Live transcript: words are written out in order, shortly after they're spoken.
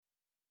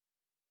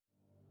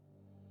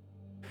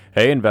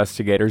Hey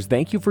investigators,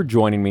 thank you for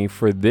joining me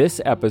for this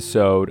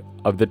episode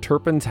of the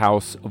Turpin's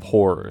House of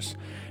Horrors.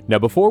 Now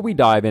before we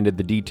dive into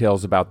the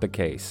details about the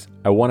case,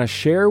 I want to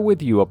share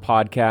with you a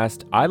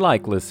podcast I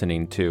like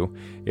listening to.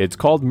 It's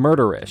called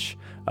Murderish,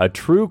 a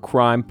true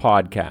crime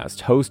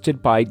podcast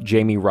hosted by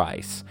Jamie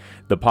Rice.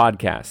 The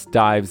podcast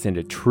dives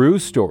into true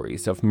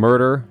stories of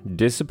murder,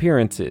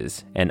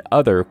 disappearances, and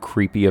other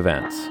creepy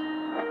events.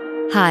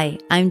 Hi,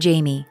 I'm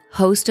Jamie,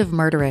 host of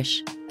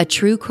Murderish, a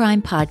true crime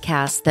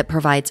podcast that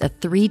provides a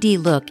 3D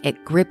look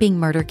at gripping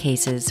murder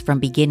cases from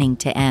beginning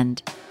to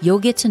end. You'll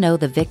get to know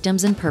the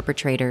victims and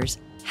perpetrators,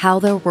 how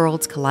their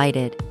worlds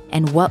collided,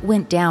 and what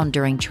went down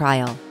during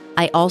trial.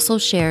 I also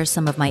share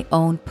some of my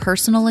own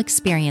personal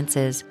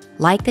experiences,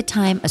 like the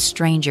time a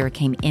stranger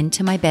came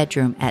into my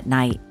bedroom at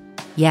night.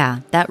 Yeah,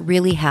 that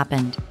really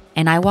happened,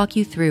 and I walk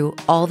you through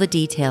all the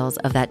details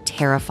of that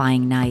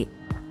terrifying night.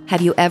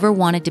 Have you ever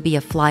wanted to be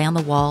a fly on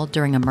the wall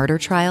during a murder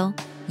trial?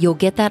 You'll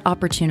get that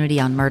opportunity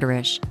on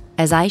Murderish,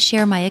 as I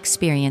share my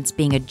experience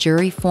being a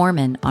jury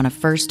foreman on a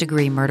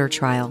first-degree murder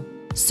trial.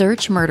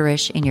 Search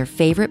Murderish in your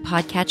favorite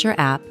podcatcher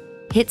app,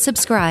 hit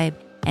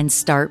subscribe, and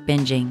start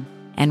binging.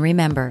 And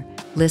remember,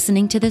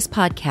 listening to this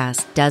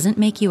podcast doesn't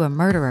make you a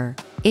murderer.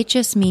 It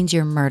just means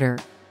you're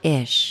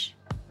murder-ish.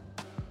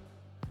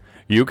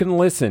 You can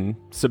listen,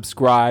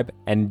 subscribe,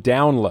 and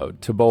download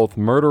to both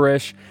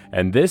Murderish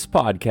and this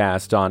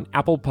podcast on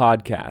Apple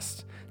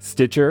Podcasts,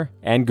 Stitcher,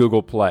 and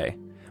Google Play.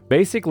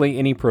 Basically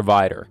any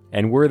provider,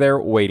 and we're there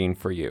waiting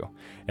for you.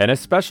 And a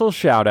special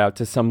shout out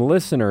to some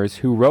listeners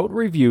who wrote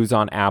reviews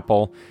on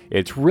Apple.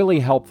 It's really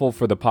helpful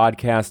for the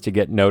podcast to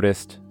get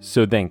noticed,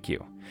 so thank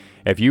you.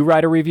 If you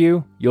write a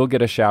review, you'll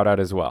get a shout out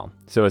as well.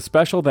 So a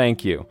special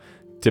thank you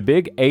to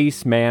Big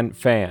Ace Man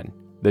Fan,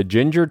 The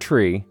Ginger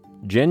Tree,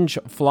 Ginge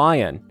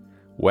Flyin',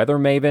 Weather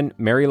Maven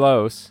Mary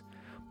Lose,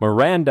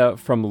 Miranda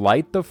from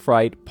Light the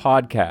Fright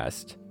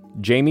podcast,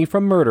 Jamie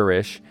from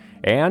Murderish,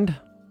 and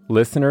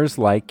listeners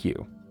like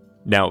you.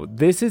 Now,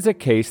 this is a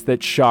case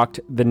that shocked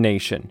the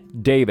nation.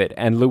 David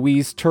and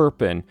Louise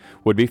Turpin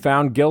would be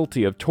found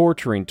guilty of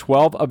torturing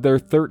 12 of their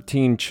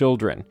 13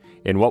 children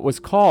in what was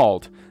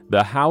called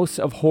the House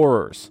of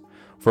Horrors.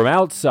 From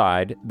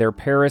outside their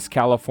Paris,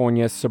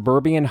 California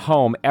suburban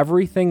home,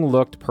 everything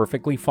looked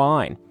perfectly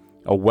fine.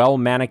 A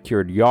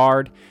well-manicured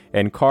yard,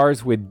 and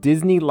cars with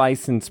Disney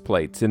license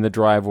plates in the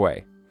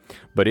driveway.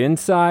 But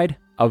inside,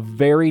 a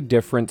very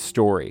different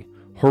story.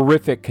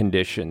 Horrific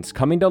conditions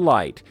coming to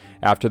light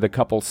after the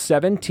couple's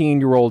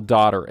 17-year-old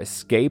daughter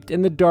escaped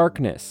in the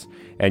darkness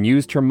and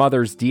used her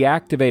mother's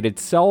deactivated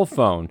cell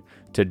phone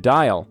to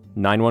dial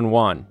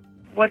 911.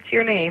 What's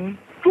your name?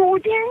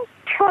 Golden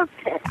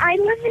Turpin. I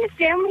live in a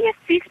family of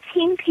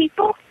 15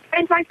 people,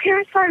 and my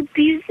parents are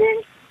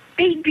abusing.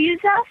 They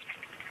abuse us.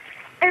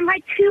 And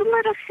my two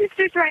little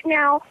sisters right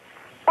now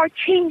are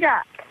chained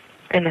up.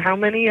 And how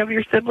many of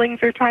your siblings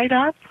are tied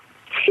up?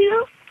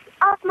 Two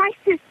of my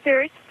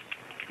sisters,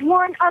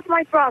 one of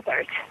my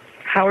brothers.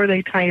 How are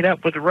they tied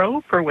up, with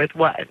rope or with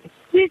what?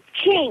 With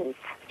chains.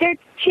 They're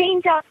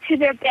chained up to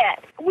their bed.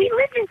 We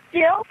live in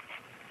stilts,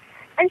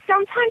 and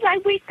sometimes I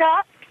wake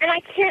up and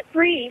I can't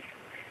breathe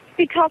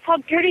because how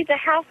dirty the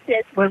house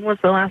is. When was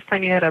the last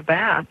time you had a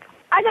bath?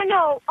 I don't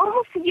know,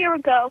 almost a year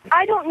ago.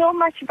 I don't know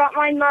much about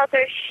my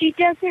mother. She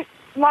doesn't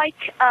like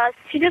us.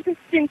 She doesn't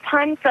spend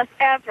time with us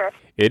ever.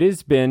 It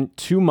has been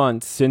 2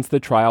 months since the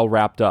trial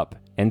wrapped up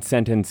and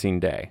sentencing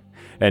day.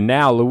 And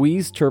now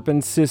Louise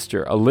Turpin's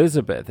sister,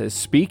 Elizabeth, is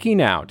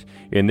speaking out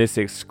in this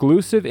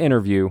exclusive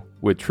interview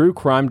with True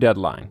Crime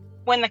Deadline.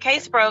 When the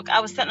case broke,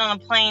 I was sitting on a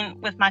plane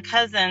with my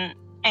cousin,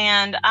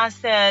 and I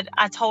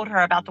told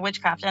her about the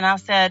witchcraft, and I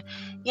said,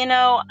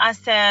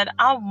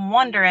 I'm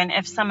wondering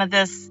if some of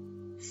this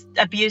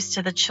abuse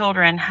to the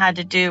children had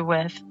to do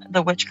with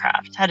the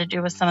witchcraft, had to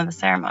do with some of the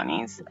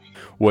ceremonies.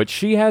 What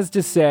she has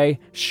to say,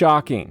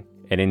 shocking,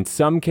 and in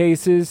some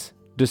cases,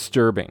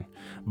 disturbing.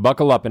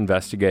 Buckle up,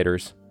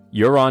 investigators.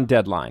 You're on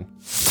Deadline.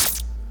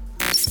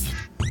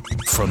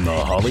 From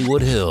the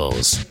Hollywood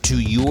Hills to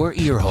your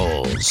ear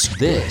holes,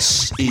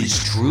 this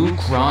is True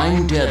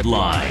Crime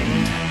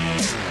Deadline,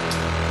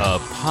 a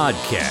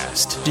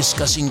podcast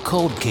discussing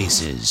cold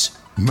cases,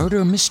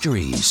 murder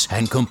mysteries,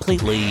 and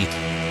completely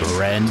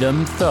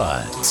random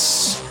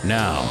thoughts.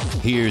 Now,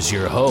 here's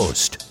your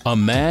host, a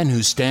man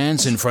who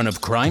stands in front of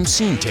crime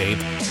scene tape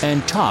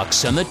and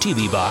talks on the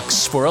TV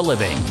box for a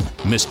living,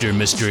 Mr.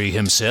 Mystery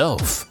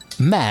himself,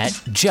 Matt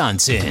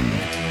Johnson.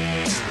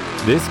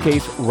 This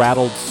case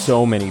rattled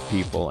so many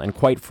people and,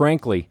 quite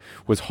frankly,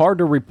 was hard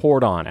to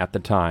report on at the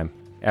time,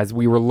 as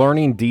we were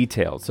learning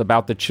details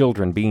about the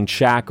children being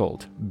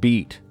shackled,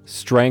 beat,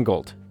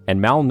 strangled,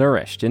 and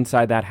malnourished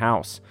inside that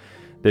house.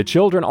 The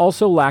children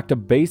also lacked a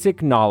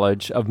basic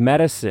knowledge of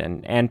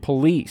medicine and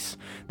police.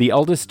 The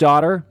eldest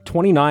daughter,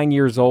 29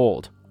 years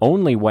old,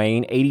 only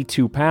weighing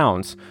 82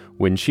 pounds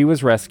when she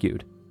was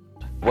rescued.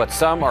 What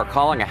some are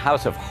calling a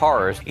house of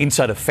horrors.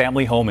 Inside a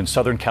family home in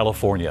Southern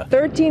California.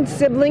 13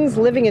 siblings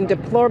living in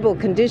deplorable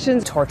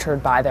conditions.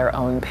 Tortured by their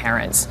own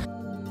parents.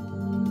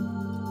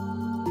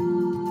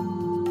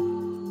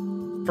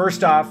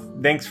 First off,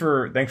 thanks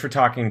for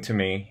talking to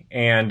me,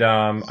 and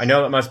I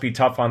know that must be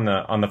tough on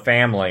the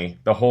family,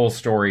 the whole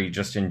story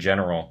just in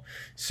general.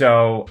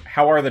 So,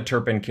 how are the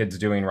Turpin kids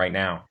doing right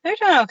now? They're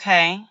doing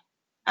okay.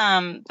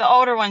 The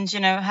older ones,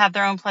 have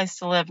their own place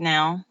to live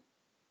now,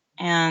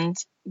 and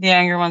the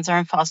younger ones are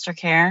in foster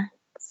care.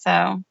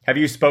 So, have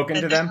you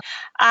spoken to them?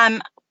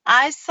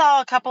 I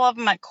saw a couple of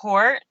them at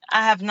court.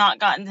 I have not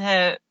gotten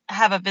to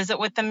have a visit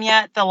with them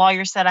yet. The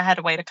lawyer said I had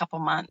to wait a couple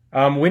months.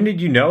 When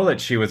did you know that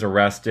she was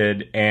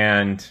arrested,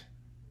 and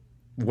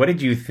what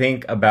did you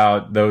think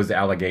about those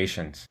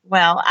allegations?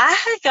 Well, I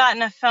had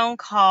gotten a phone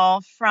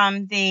call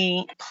from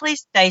the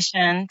police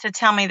station to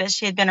tell me that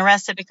she had been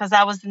arrested because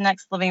I was the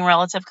next living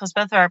relative, because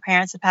both of our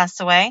parents had passed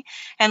away,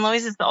 and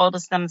Louise is the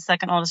oldest, I'm the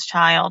second oldest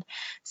child.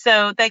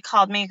 So they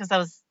called me because I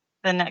was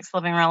the next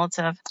living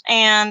relative.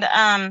 And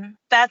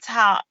that's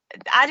how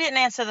I didn't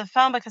answer the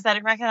phone because I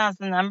didn't recognize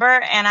the number,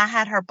 and I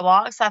had her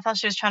blocked. So I thought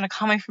she was trying to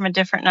call me from a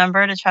different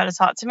number to try to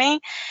talk to me.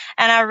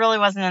 And I really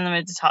wasn't in the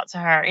mood to talk to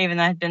her, even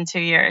though it had been 2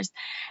 years.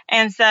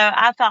 And so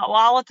I thought, well,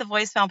 I'll let the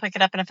voicemail pick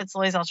it up. And if it's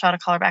Louise, I'll try to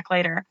call her back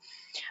later.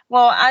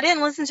 Well, I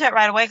didn't listen to it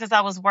right away because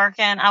I was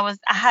working. I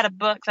had a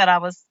book that I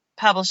was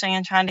publishing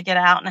and trying to get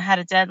out, and I had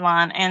a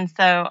deadline. And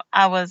so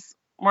I was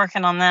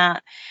working on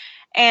that.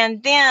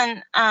 And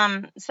then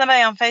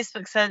somebody on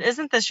Facebook said,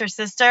 "Isn't this your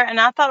sister?" And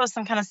I thought it was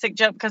some kind of sick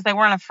joke because they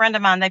weren't a friend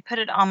of mine. They put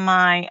it on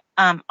my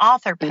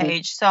author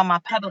page, so on my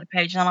public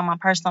page, not on my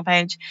personal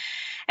page.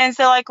 And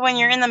so, like, when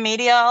you're in the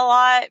media a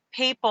lot,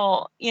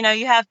 people,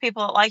 you have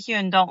people that like you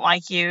and don't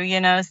like you,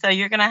 so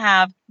you're going to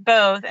have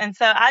both. And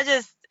so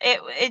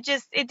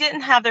it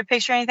didn't have their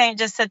picture or anything. It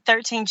just said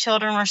 13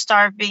 children were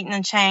starved, beaten,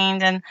 and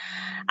chained. And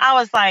I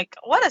was like,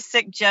 what a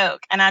sick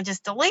joke. And I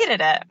just deleted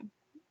it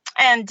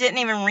and didn't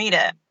even read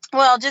it.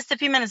 Well, just a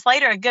few minutes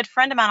later, a good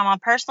friend of mine on my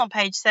personal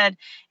page said,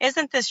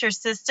 "Isn't this your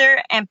sister?"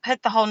 and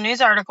put the whole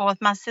news article with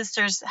my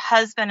sister's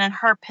husband and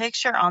her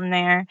picture on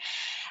there.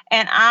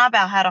 And I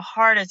about had a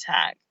heart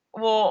attack.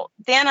 Well,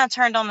 then I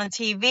turned on the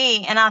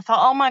TV and I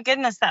thought, oh my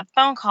goodness, that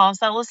phone call.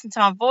 So I listened to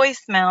my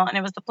voicemail, and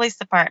it was the police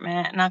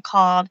department, and I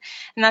called,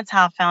 and that's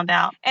how I found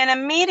out. And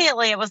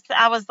immediately I was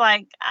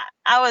denying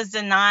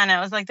it.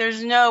 I was like,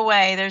 there's no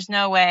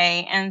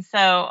way. And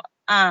so,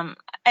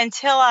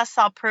 until I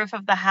saw proof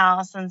of the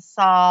house and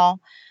saw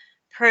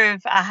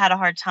proof, I had a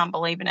hard time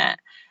believing it.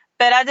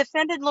 But I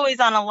defended Louise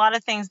on a lot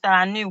of things that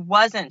I knew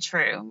wasn't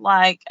true.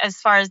 Like, as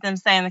far as them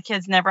saying the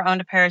kids never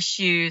owned a pair of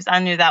shoes, I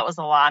knew that was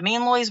a lie. Me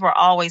and Louise were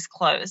always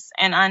close,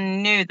 and I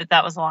knew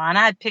that was a lie. And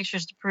I had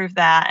pictures to prove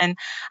that. And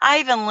I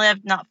even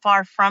lived not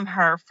far from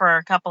her for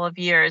a couple of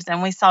years,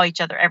 and we saw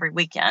each other every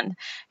weekend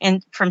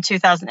from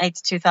 2008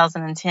 to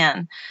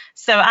 2010.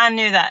 So I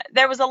knew that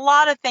there was a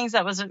lot of things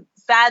that was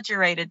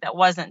exaggerated that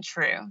wasn't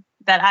true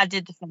that I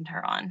did defend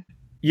her on.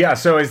 Yeah,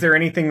 so is there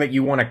anything that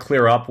you want to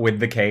clear up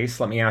with the case?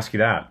 Let me ask you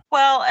that.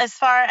 Well, as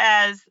far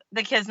as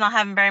the kids not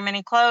having very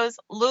many clothes,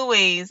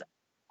 Louise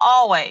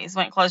always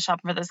went clothes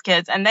shopping for those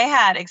kids, and they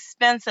had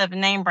expensive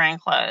name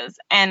brand clothes.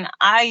 And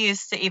I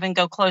used to even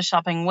go clothes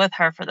shopping with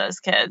her for those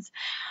kids.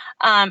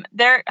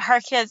 Her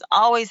kids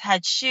always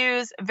had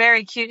shoes,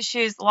 very cute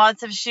shoes,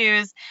 lots of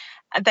shoes.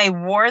 They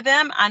wore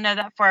them. I know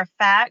that for a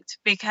fact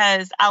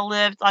because I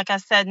lived, like I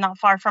said, not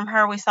far from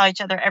her. We saw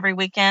each other every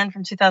weekend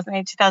from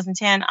 2008 to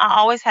 2010. I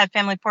always had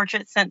family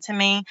portraits sent to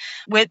me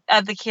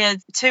of the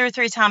kids 2 or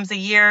 3 times a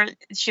year.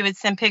 She would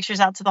send pictures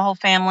out to the whole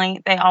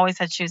family. They always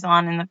had shoes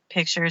on in the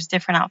pictures,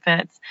 different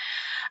outfits.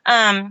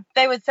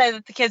 They would say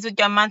that the kids would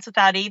go months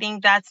without eating.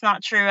 That's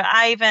not true.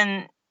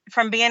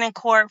 From being in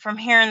court, from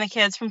hearing the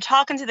kids, from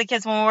talking to the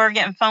kids when we were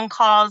getting phone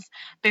calls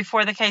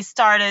before the case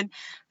started,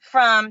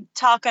 from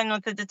talking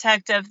with the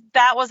detective,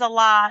 that was a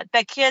lie.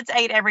 The kids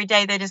ate every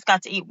day. They just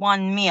got to eat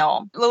one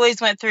meal. Louise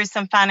went through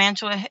some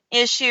financial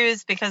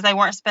issues because they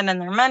weren't spending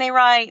their money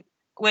right,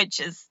 which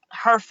is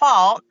her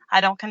fault. I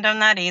don't condone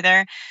that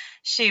either.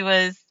 She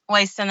was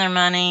wasting their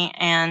money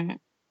and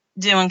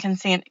doing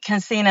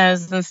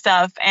casinos and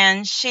stuff.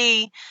 And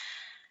she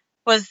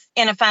was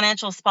in a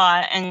financial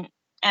spot, and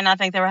I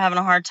think they were having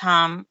a hard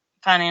time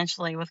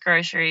financially with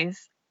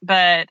groceries.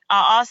 But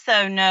I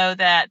also know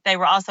that they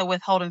were also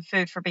withholding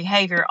food for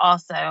behavior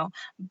also.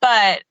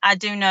 But I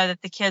do know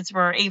that the kids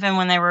were, even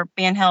when they were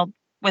being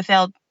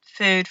withheld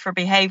food for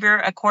behavior,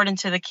 according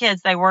to the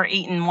kids, they were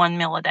eating one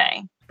meal a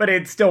day. But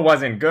it still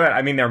wasn't good.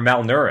 I mean, they're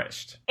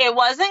malnourished. It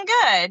wasn't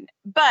good,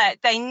 but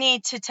they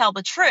need to tell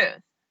the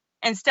truth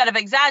instead of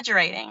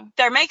exaggerating.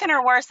 They're making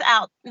her worse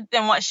out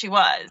than what she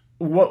was.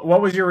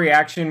 What was your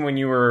reaction when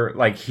you were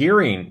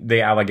hearing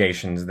the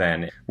allegations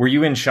then? Were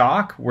you in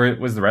shock?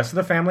 Was the rest of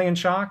the family in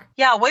shock?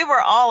 Yeah, we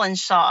were all in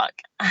shock.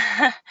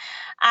 I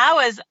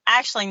was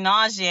actually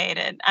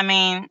nauseated. I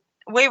mean,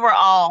 we were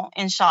all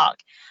in shock.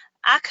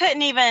 I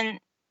couldn't even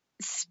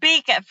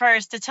speak at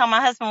first to tell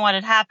my husband what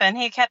had happened.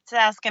 He kept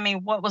asking me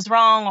what was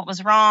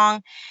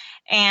wrong.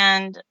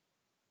 And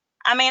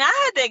I mean,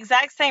 I had the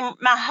exact same,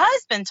 my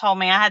husband told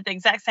me I had the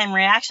exact same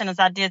reaction as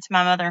I did to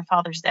my mother and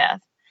father's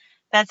death.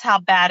 That's how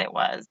bad it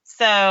was.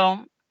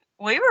 So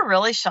We were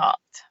really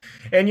shocked.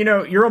 And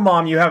you're a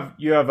mom. You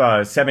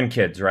have 7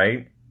 kids,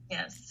 right?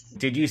 Yes.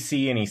 Did you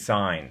see any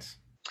signs?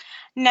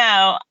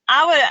 No,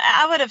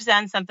 I would have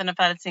done something if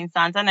I had seen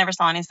signs. I never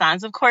saw any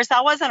signs. Of course,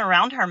 I wasn't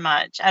around her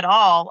much at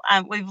all.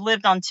 We've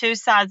lived on 2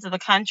 sides of the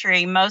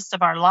country most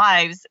of our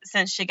lives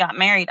since she got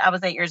married. I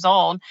was 8 years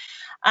old,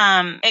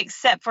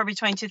 except for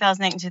between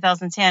 2008 and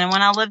 2010. And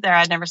when I lived there,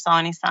 I never saw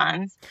any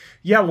signs.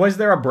 Yeah, was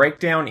there a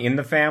breakdown in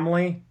the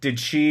family?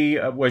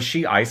 Was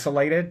she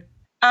isolated?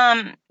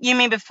 You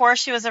mean before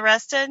she was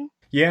arrested?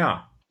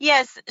 Yeah.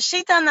 Yes,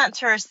 she done that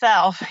to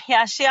herself.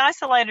 Yeah, she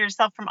isolated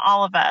herself from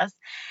all of us.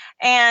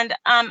 And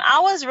I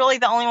was really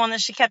the only one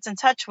that she kept in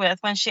touch with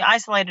when she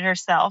isolated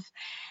herself.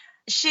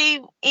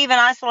 She even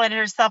isolated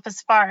herself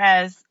as far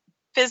as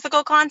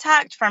physical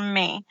contact from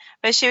me,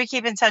 but she would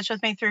keep in touch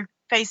with me through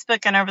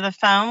Facebook and over the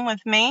phone with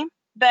me.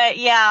 But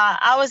yeah,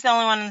 I was the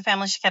only one in the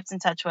family she kept in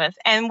touch with.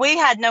 And we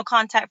had no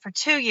contact for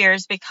 2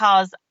 years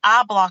because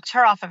I blocked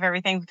her off of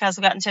everything because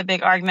we got into a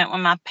big argument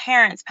when my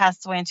parents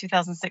passed away in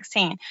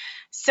 2016.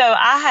 So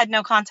I had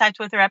no contact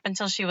with her up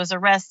until she was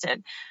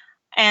arrested.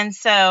 And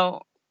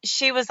so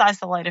she was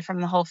isolated from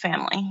the whole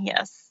family,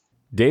 yes.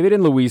 David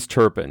and Louise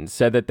Turpin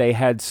said that they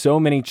had so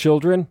many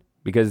children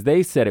because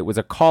they said it was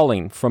a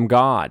calling from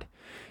God.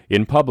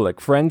 In public,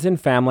 friends and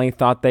family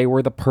thought they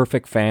were the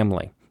perfect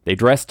family. They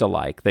dressed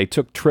alike, they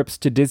took trips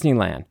to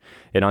Disneyland,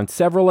 and on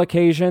several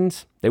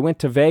occasions, they went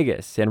to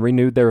Vegas and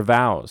renewed their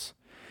vows.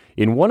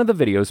 In one of the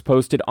videos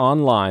posted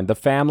online, the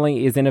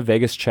family is in a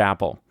Vegas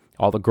chapel.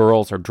 All the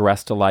girls are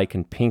dressed alike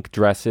in pink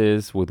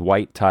dresses with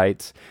white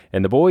tights,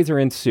 and the boys are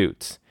in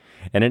suits.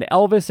 And an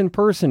Elvis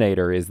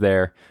impersonator is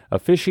there,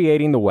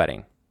 officiating the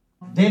wedding.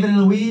 David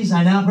and Louise,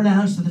 I now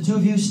pronounce that the two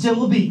of you still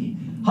will be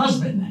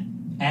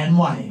husband and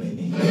wife.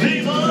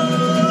 Viva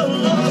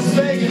Las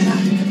Vegas!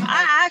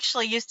 I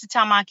actually used to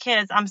tell my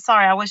kids, I'm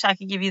sorry, I wish I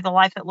could give you the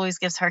life that Louise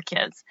gives her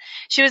kids.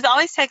 She was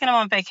always taking them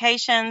on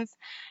vacations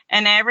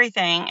and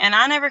everything, and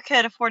I never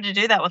could afford to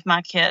do that with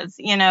my kids.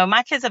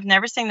 My kids have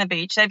never seen the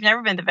beach. They've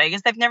never been to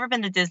Vegas. They've never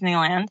been to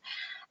Disneyland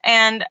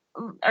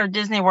or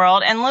Disney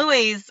World. And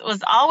Louise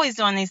was always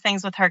doing these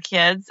things with her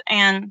kids.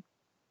 And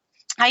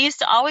I used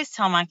to always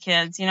tell my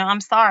kids, I'm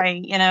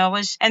sorry,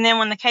 and then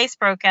when the case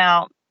broke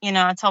out,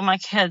 I told my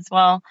kids,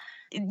 well,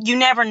 you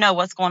never know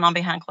what's going on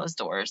behind closed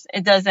doors.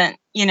 It doesn't,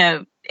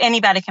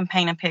 anybody can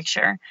paint a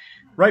picture.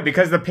 Right,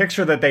 because the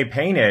picture that they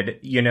painted,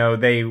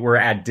 they were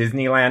at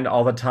Disneyland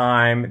all the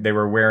time. They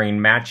were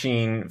wearing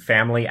matching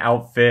family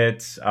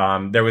outfits.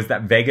 There was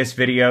that Vegas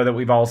video that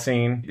we've all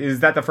seen.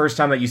 Is that the first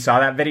time that you saw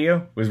that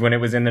video? Was when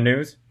it was in the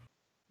news?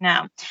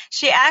 No.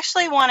 She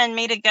actually wanted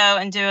me to go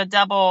and do a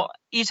double.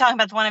 You talking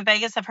about the one in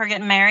Vegas of her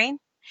getting married?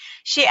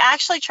 She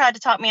actually tried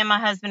to talk me and my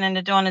husband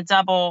into doing a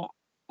double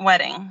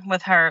wedding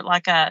with her,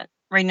 like a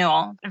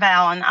renewal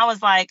vow. And I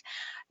was like,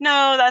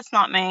 no, that's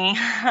not me.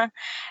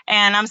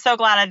 And I'm so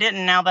glad I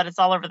didn't now that it's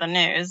all over the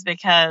news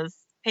because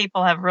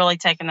people have really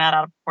taken that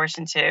out of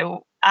proportion too.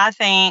 I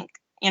think,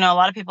 a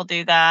lot of people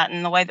do that.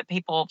 And the way that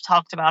people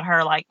talked about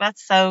her, like,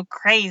 that's so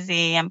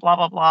crazy and blah,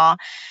 blah, blah.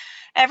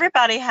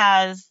 Everybody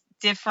has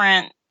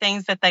different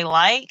things that they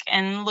like.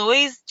 And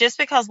Louise, just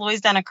because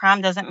Louise done a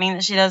crime doesn't mean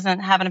that she doesn't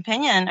have an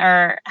opinion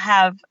or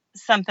have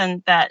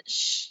something that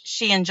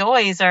she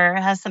enjoys or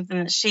has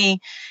something that she,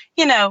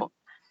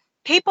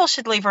 people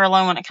should leave her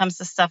alone when it comes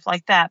to stuff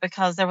like that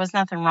because there was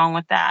nothing wrong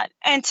with that.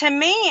 And to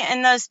me,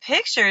 in those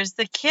pictures,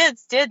 the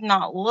kids did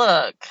not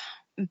look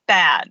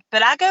bad.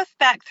 But I go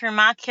back through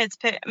my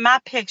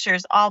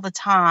pictures all the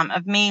time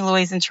of me,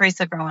 Louise, and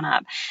Teresa growing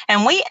up.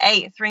 And we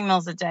ate 3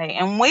 meals a day,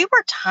 and we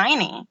were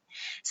tiny.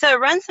 So it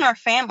runs in our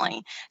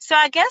family. So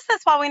I guess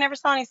that's why we never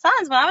saw any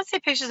signs. When I would see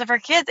pictures of her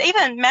kids,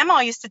 even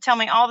Mama used to tell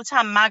me all the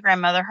time, my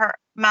grandmother,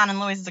 mine and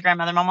Louise's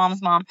grandmother, my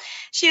mom's mom,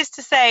 she used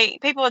to say,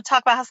 people would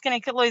talk about how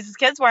skinny Louise's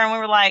kids were, and we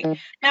were like,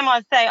 Mama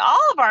would say,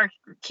 all of our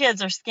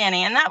kids are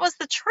skinny. And that was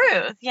the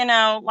truth,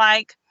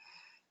 like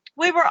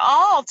we were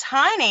all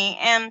tiny,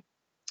 and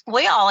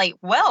we all ate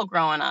well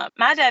growing up.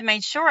 My dad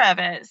made sure of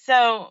it.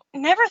 So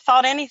never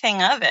thought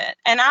anything of it.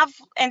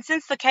 And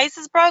since the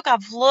cases broke,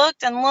 I've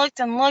looked and looked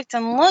and looked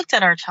and looked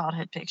at our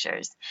childhood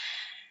pictures.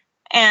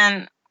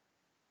 And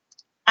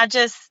I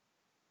just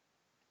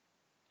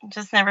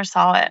never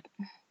saw it.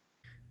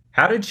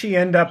 How did she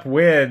end up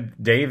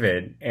with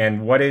David,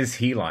 and what is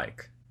he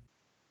like?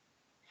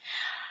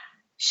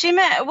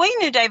 We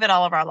knew David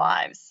all of our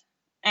lives.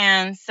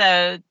 And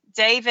so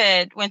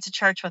David went to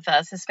church with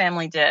us. His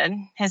family did.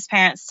 His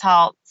parents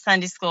taught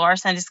our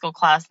Sunday school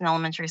class in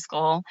elementary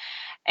school.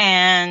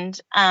 And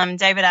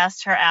David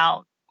asked her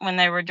out when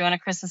they were doing a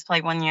Christmas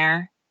play one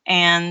year.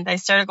 And they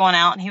started going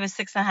out, and he was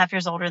 6.5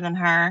 years older than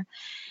her.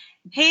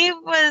 He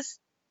was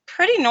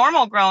pretty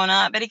normal growing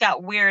up, but he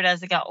got weird as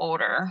he got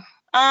older.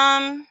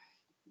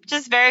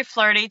 Just very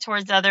flirty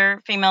towards other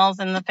females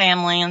in the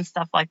family and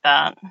stuff like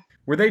that.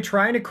 Were they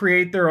trying to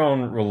create their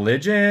own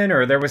religion,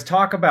 or there was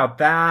talk about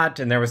that,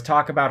 and there was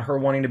talk about her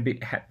wanting to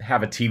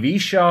have a TV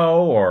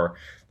show, or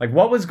like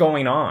what was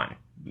going on?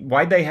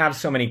 Why'd they have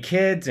so many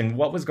kids, and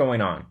what was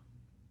going on?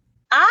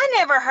 I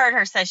never heard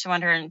her say she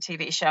wanted her in a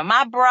TV show.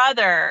 My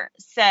brother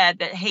said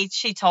that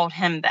she told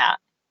him that.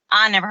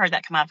 I never heard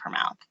that come out of her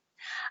mouth.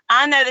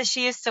 I know that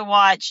she used to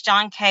watch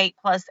John Kate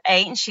Plus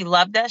 8, and she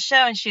loved that show,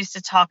 and she used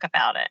to talk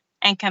about it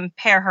and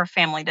compare her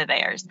family to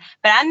theirs.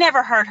 But I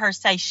never heard her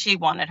say she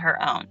wanted her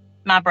own.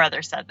 My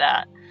brother said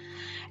that.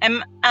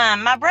 And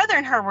my brother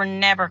and her were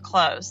never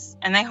close,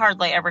 and they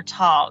hardly ever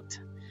talked.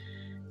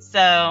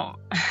 So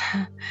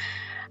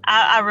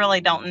I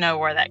really don't know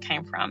where that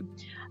came from.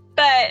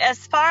 But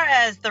as far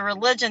as the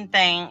religion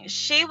thing,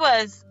 she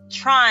was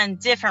trying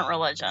different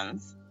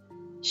religions.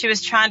 She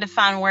was trying to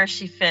find where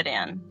she fit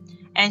in.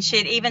 And she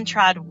had even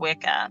tried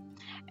Wicca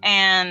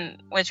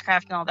and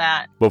witchcraft and all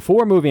that.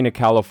 Before moving to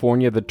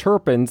California, the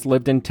Turpins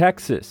lived in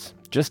Texas,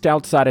 just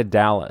outside of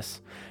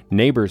Dallas.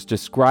 Neighbors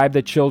described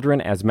the children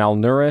as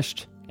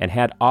malnourished and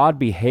had odd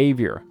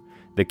behavior.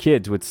 The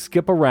kids would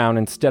skip around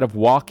instead of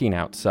walking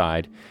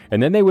outside,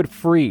 and then they would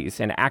freeze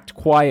and act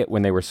quiet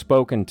when they were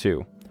spoken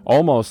to,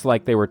 almost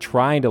like they were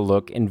trying to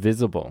look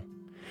invisible.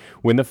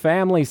 When the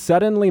family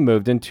suddenly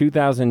moved in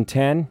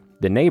 2010,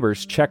 the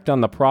neighbors checked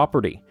on the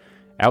property.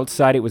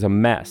 Outside, it was a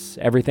mess.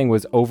 Everything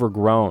was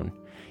overgrown.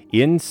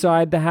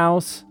 Inside the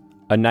house,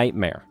 a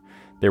nightmare.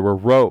 There were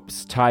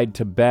ropes tied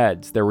to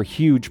beds. There were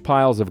huge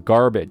piles of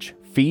garbage,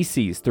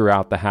 feces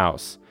throughout the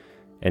house,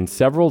 and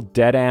several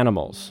dead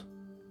animals.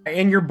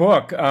 In your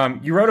book,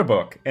 you wrote a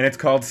book, and it's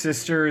called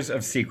Sisters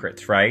of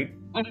Secrets, right?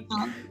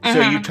 Mm-hmm. So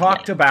you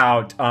talked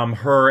about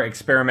her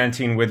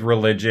experimenting with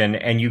religion,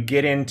 and you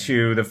get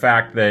into the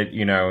fact that,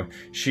 you know,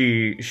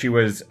 she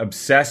was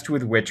obsessed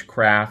with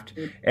witchcraft,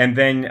 and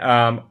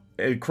then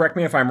correct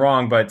me if I'm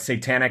wrong, but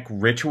satanic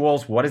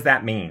rituals, what does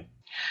that mean?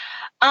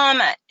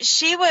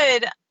 She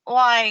would,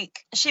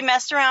 she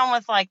messed around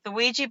with, the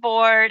Ouija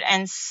board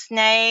and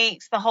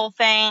snakes, the whole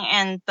thing,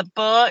 and the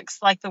books,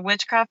 the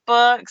witchcraft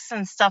books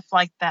and stuff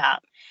like that.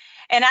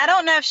 And I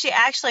don't know if she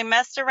actually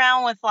messed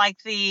around with,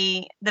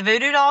 the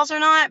voodoo dolls or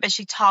not, but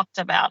she talked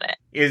about it.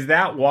 Is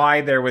that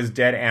why there was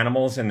dead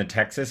animals in the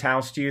Texas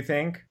house, do you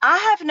think? I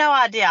have no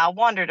idea. I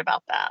wondered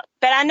about that.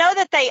 But I know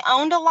that they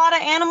owned a lot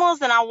of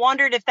animals, and I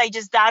wondered if they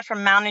just died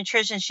from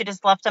malnutrition. She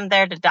just left them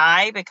there to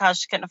die because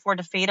she couldn't afford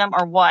to feed them,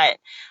 or what.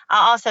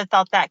 I also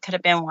thought that could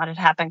have been what had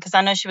happened, because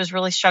I know she was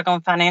really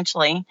struggling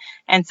financially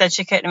and said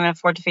she couldn't even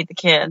afford to feed the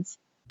kids.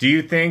 Do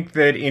you think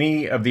that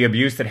any of the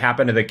abuse that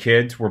happened to the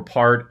kids were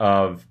part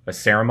of a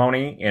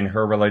ceremony in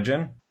her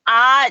religion?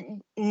 I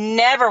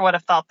never would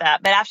have thought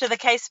that. But after the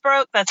case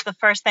broke, that's the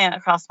first thing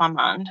that crossed my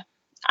mind.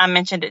 I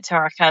mentioned it to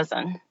our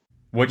cousin.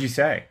 What'd you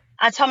say?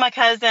 I told my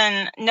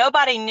cousin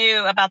nobody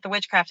knew about the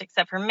witchcraft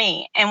except for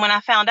me. And when I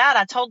found out,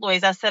 I told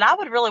Louise, I said, I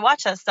would really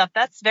watch that stuff.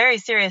 That's very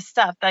serious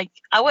stuff. I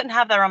wouldn't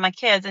have that around my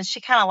kids. And she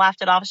kind of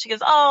laughed it off. She goes,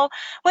 oh,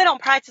 we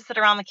don't practice it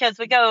around the kids.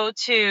 We go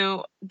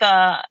to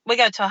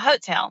a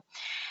hotel.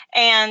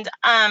 And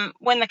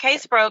when the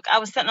case broke, I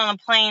was sitting on a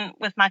plane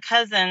with my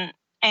cousin,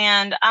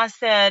 and I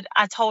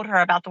told her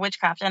about the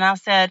witchcraft. And I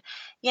said,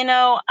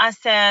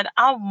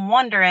 I'm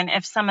wondering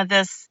if some of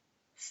this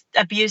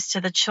abuse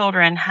to the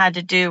children had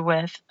to do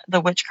with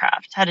the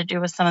witchcraft, had to do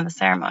with some of the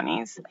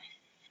ceremonies.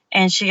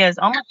 And she goes,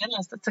 oh my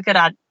goodness,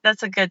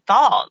 that's a good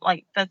thought.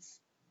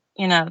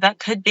 That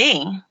could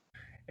be.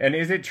 And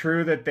is it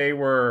true that they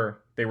were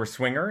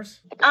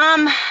swingers?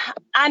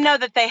 I know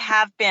that they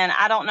have been.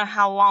 I don't know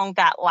how long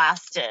that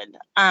lasted.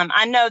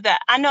 I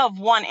know of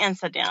one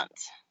incident.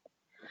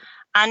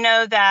 I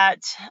know that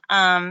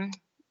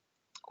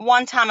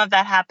one time of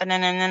that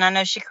happening, and then I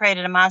know she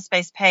created a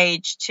MySpace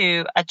page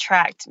to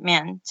attract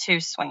men to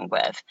swing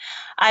with.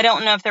 I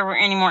don't know if there were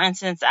any more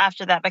incidents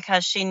after that,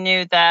 because she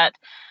knew that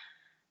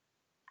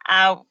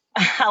I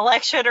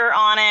lectured her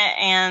on it,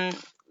 and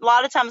a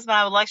lot of times when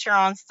I would lecture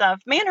on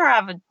stuff, me and her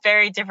have a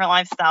very different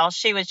lifestyle.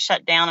 She would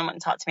shut down and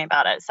wouldn't talk to me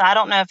about it. So I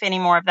don't know if any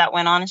more of that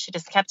went on and she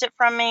just kept it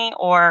from me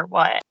or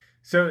what.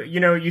 So,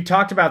 you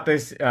talked about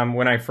this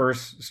when I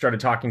first started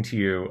talking to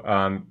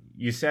you.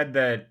 You said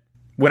that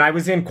when I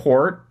was in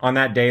court on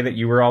that day that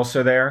you were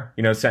also there,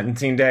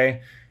 sentencing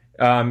day,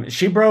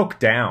 she broke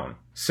down.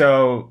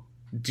 So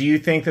do you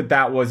think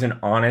that was an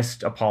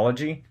honest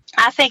apology?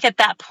 I think at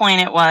that point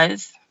it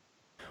was.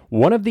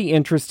 One of the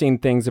interesting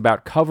things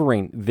about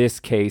covering this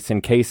case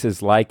and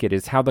cases like it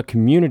is how the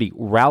community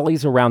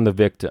rallies around the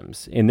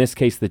victims, in this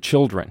case the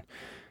children,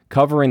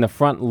 covering the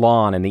front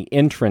lawn and the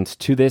entrance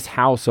to this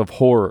house of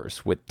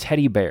horrors with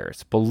teddy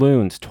bears,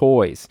 balloons,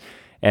 toys,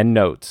 and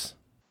notes.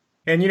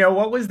 And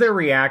what was their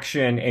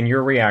reaction and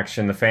your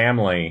reaction, the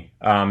family,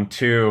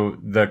 to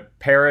the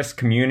Paris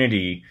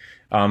community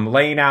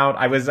laying out?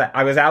 I was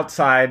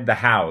outside the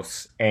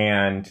house,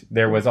 and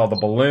there was all the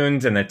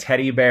balloons and the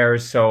teddy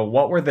bears. So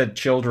what were the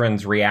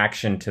children's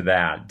reaction to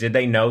that? Did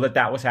they know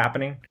that was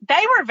happening?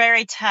 They were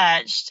very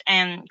touched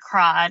and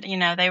cried.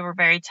 They were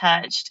very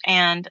touched,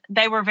 and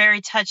they were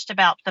very touched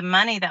about the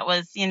money that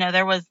was,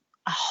 there was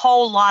a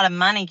whole lot of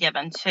money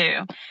given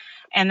too,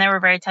 and they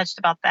were very touched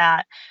about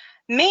that.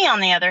 Me, on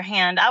the other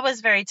hand, I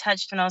was very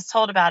touched when I was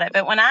told about it.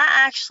 But when I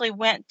actually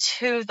went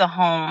to the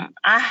home,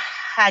 I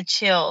had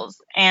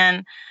chills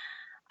and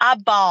I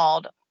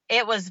bawled.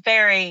 it was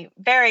very,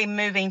 very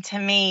moving to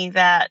me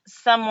that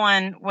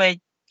someone would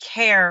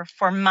care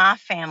for my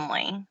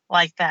family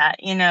like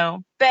that, you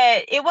know.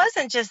 But it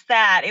wasn't just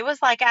that. It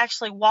was like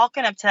actually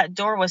walking up to that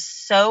door was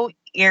so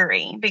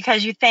eerie,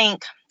 because you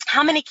think,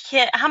 how many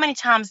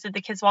times did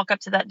the kids walk up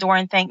to that door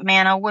and think,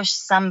 man, I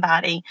wish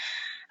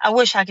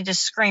I could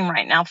just scream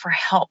right now for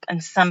help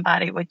and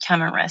somebody would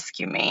come and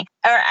rescue me.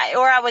 Or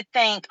I would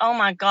think, oh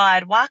my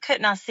God, why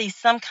couldn't I see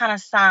some kind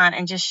of sign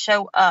and just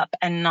show up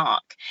and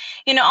knock?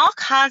 You know, all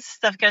kinds of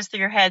stuff goes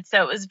through your head.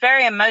 So it was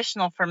very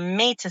emotional for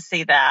me to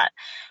see that.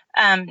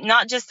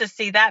 Not just to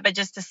see that, but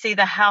just to see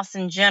the house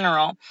in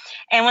general.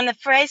 And when the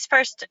phrase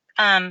first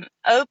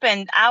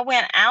opened, I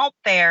went out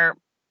there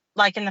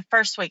like in the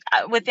first week,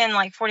 within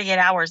like 48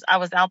 hours, I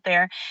was out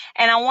there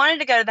and I wanted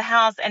to go to the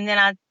house, and then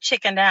I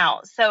chickened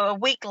out. So a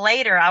week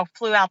later, I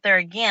flew out there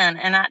again.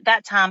 And at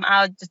that time,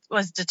 I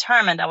was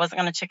determined I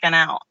wasn't going to chicken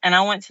out. And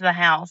I went to the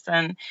house,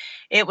 and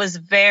it was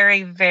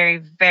very, very,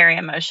 very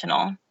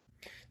emotional.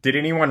 Did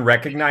anyone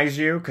recognize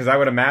you? Because I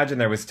would imagine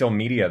there was still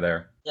media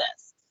there.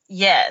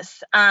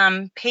 Yes.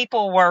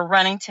 People were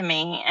running to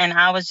me, and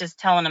I was just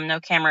telling them no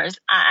cameras.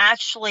 I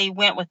actually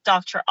went with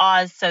Dr.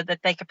 Oz so that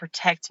they could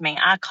protect me.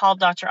 I called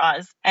Dr.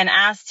 Oz and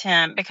asked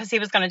him, because he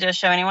was going to do a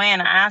show anyway,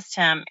 and I asked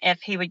him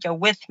if he would go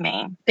with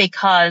me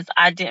because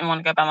I didn't want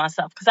to go by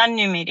myself, because I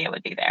knew media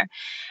would be there.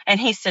 And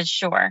he said,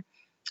 sure.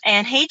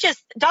 And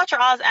Dr.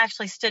 Oz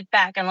actually stood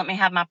back and let me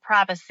have my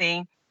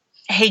privacy.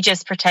 He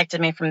just protected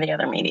me from the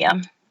other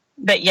media.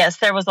 But yes,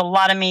 there was a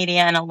lot of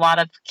media and a lot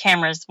of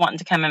cameras wanting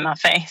to come in my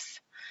face.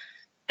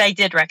 They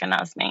did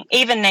recognize me.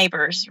 Even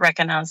neighbors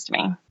recognized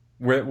me.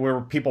 Were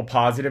people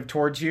positive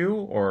towards you,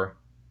 or?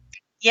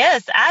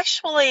 Yes,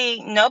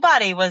 actually,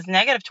 nobody was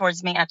negative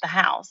towards me at the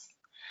house.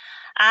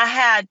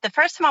 The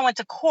first time I went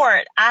to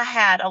court, I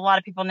had a lot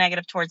of people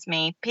negative towards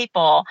me.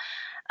 People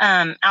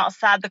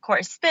outside the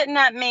court spitting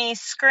at me,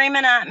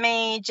 screaming at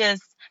me,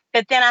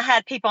 but then I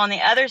had people on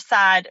the other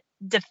side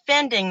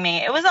defending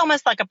me. It was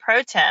almost like a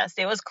protest.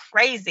 It was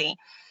crazy.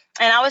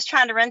 And I was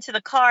trying to run to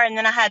the car, and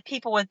then I had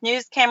people with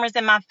news cameras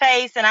in my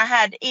face, and I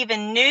had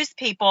even news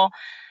people.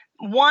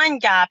 One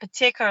guy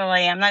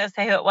particularly, I'm not going to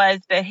say who it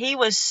was, but he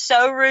was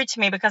so rude to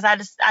me because I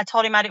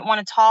told him I didn't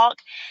want to talk,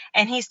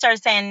 and he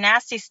started saying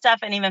nasty stuff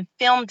and even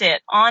filmed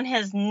it on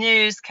his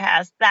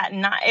newscast that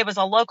night. It was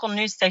a local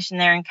news station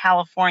there in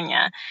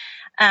California.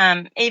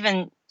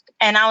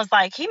 And I was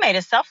like, he made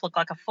himself look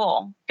like a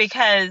fool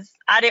because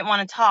I didn't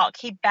want to talk.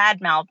 He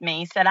badmouthed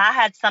me, said I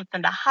had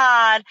something to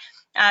hide.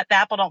 The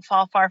apple don't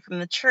fall far from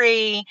the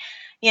tree,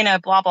 you know,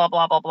 blah, blah,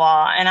 blah, blah,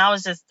 blah. And I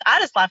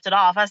just laughed it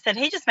off. I said,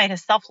 he just made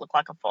himself look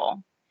like a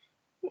fool.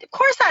 Of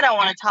course I don't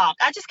want to talk.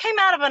 I just came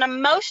out of an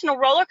emotional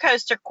roller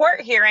coaster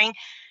court hearing,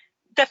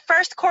 the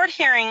first court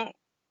hearing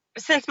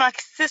since my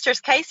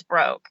sister's case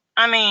broke.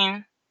 I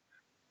mean,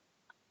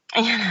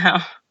 you know.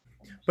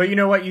 But you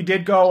know what? You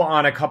did go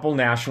on a couple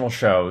national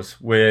shows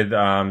with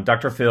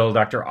Dr. Phil,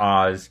 Dr.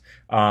 Oz.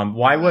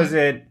 Why was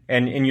it,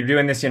 and you're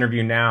doing this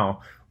interview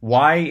now,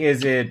 why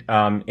is it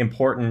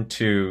important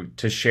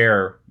to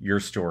share your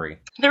story?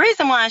 The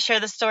reason why I share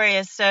the story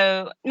is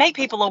so make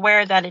people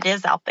aware that it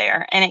is out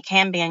there and it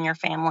can be in your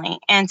family,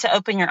 and to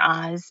open your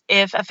eyes.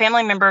 If a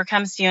family member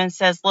comes to you and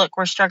says, look,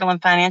 we're struggling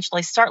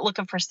financially, start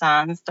looking for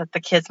signs that the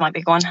kids might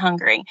be going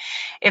hungry.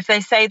 If they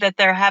say that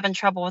they're having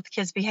trouble with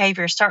kids'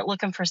 behavior, start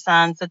looking for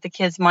signs that the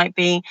kids might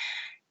be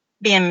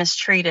being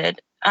mistreated.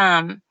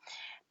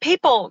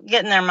 People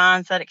get in their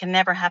minds that it can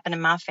never happen in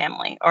my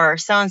family, or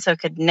so-and-so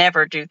could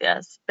never do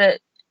this. But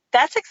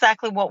that's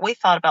exactly what we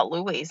thought about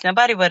Louise.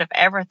 Nobody would have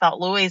ever thought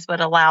Louise would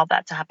allow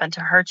that to happen to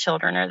her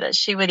children, or that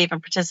she would even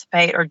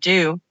participate or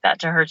do that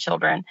to her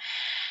children.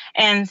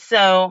 And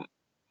so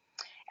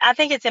I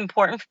think it's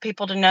important for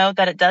people to know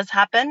that it does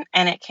happen,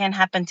 and it can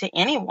happen to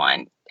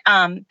anyone.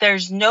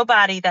 There's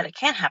nobody that it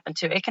can't happen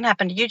to. It can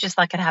happen to you just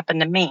like it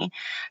happened to me.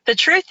 The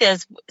truth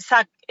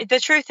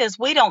is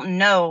we don't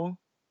know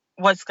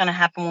what's going to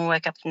happen when we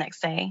wake up the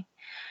next day.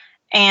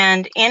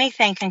 And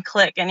anything can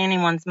click in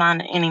anyone's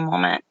mind at any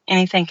moment.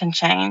 Anything can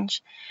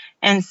change.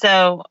 And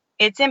so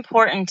it's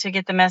important to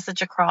get the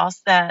message across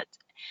that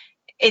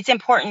it's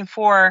important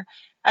for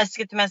us to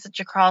get the message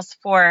across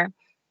for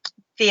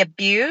the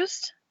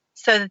abused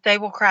so that they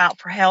will cry out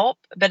for help.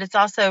 But it's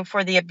also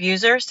for the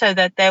abuser so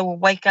that they will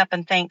wake up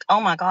and think,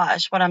 oh my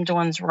gosh, what I'm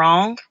doing is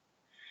wrong.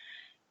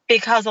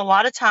 Because a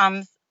lot of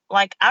times,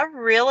 like, I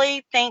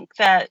really think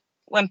that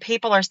when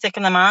people are sick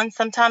in the mind,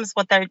 sometimes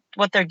what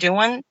they're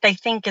doing, they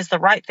think is the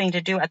right thing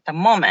to do at the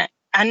moment.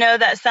 I know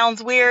that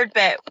sounds weird,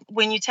 but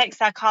when you take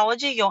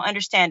psychology, you'll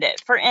understand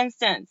it. For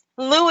instance,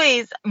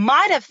 Louise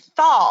might have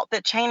thought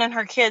that chaining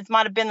her kids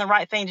might have been the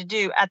right thing to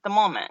do at the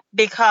moment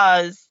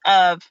because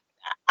of,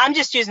 I'm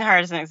just using her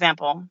as an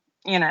example,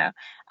 you know.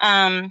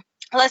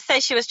 Let's say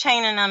she was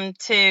chaining them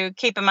to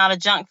keep them out of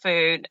junk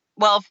food.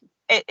 Well,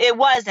 it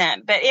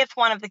wasn't, but if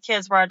one of the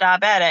kids were a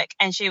diabetic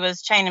and she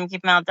was chaining them,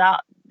 keeping them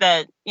out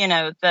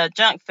the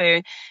junk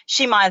food,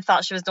 she might have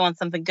thought she was doing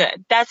something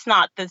good. That's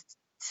not the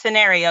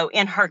scenario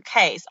in her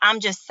case. I'm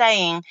just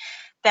saying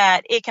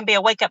that it can be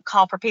a wake-up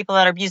call for people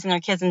that are abusing their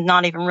kids and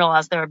not even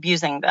realize they're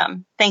abusing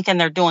them, thinking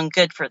they're doing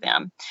good for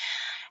them.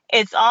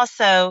 It's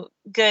also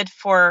good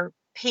for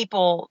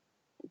people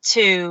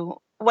to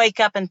wake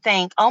up and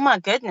think, oh my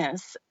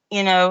goodness,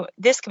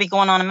 this could be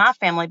going on in my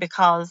family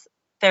because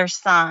there's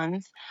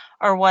signs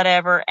or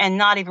whatever, and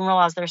not even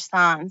realize there's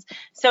signs.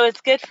 So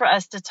it's good for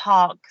us to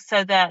talk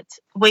so that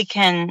we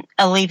can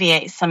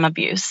alleviate some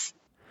abuse.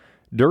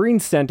 During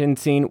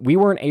sentencing, we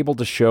weren't able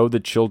to show the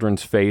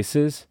children's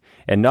faces,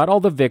 and not all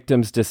the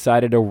victims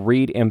decided to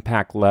read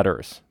impact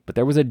letters. But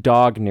there was a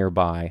dog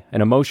nearby,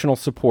 an emotional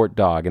support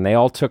dog, and they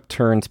all took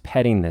turns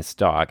petting this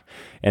dog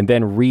and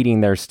then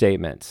reading their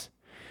statements.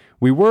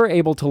 We were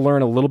able to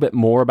learn a little bit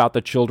more about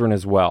the children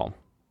as well.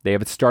 They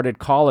have started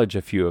college,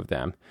 a few of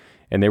them,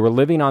 and they were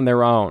living on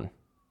their own.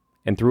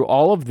 And through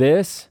all of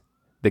this,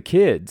 the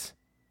kids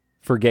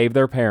forgave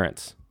their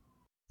parents.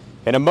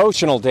 An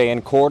emotional day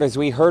in court as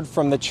we heard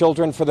from the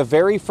children for the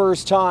very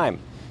first time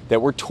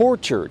that were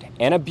tortured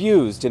and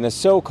abused in the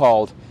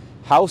so-called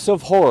House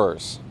of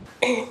Horrors.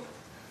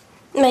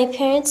 My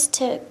parents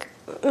took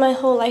my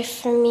whole life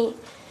from me,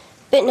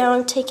 but now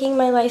I'm taking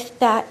my life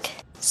back.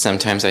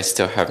 Sometimes I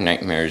still have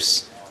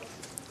nightmares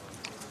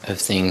of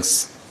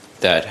things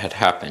that had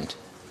happened,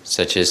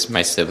 such as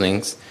my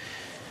siblings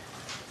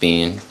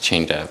being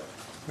chained up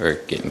or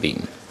getting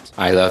beaten.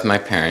 I love my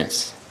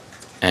parents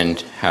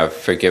and have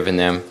forgiven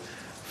them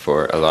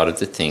for a lot of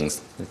the things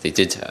that they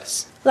did to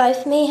us.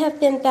 Life may have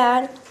been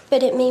bad,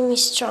 but it made me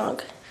strong.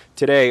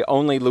 Today,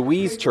 only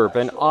Louise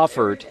Turpin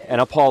offered an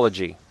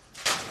apology.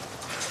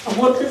 I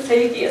want to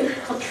say again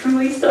how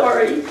truly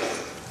sorry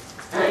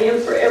I am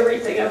for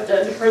everything I've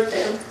done to hurt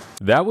them.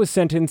 That was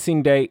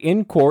sentencing day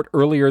in court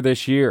earlier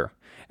this year.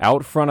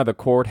 Out front of the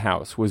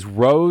courthouse was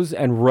rows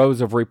and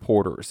rows of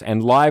reporters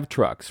and live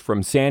trucks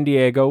from San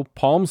Diego,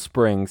 Palm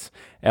Springs,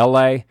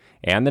 LA,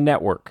 and the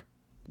network.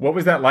 What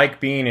was that like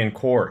being in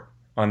court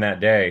on that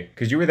day?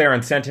 Because you were there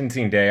on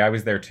sentencing day. I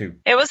was there too.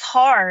 It was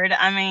hard.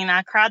 I mean,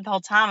 I cried the whole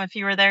time. If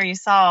you were there, you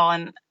saw.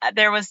 And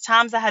there was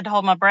times I had to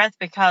hold my breath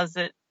because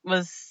it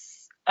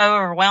was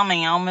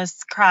overwhelming. I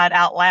almost cried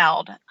out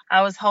loud.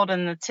 I was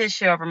holding the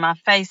tissue over my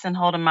face and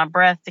holding my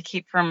breath to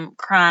keep from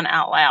crying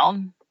out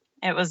loud.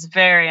 It was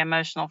very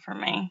emotional for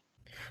me.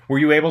 Were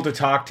you able to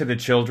talk to the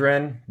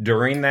children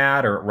during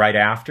that or right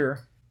after?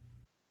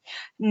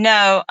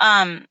 No.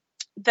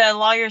 The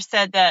lawyer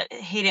said that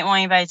he didn't want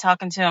anybody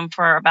talking to him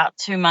for about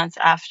 2 months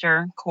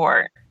after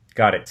court.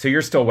 Got it. So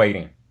you're still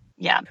waiting?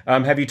 Yeah.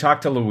 Have you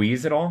talked to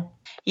Louise at all?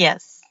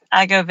 Yes.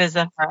 I go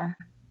visit her.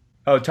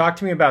 Oh, talk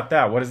to me about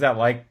that. What is that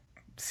like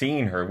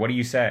seeing her? What do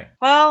you say?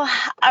 Well,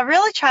 I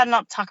really try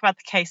not to talk about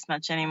the case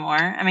much anymore.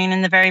 I mean,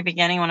 in the very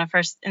beginning,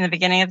 in the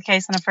beginning of the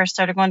case, when I first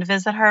started going to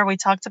visit her, we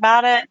talked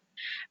about it,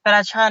 but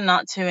I try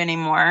not to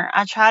anymore.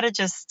 I try to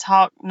just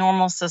talk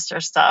normal sister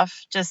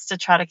stuff, just to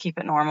try to keep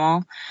it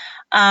normal.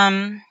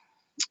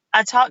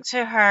 I talked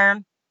to her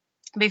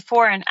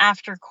before and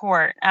after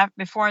court,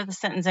 before the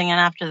sentencing and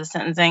after the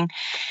sentencing.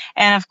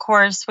 And of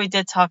course, we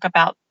did talk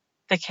about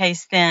the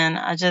case then.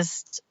 I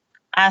just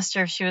asked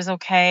her if she was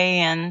okay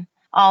and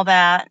all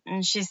that.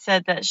 And she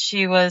said that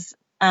she was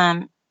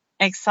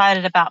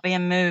excited about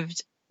being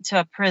moved to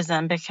a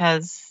prison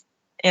because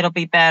it'll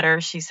be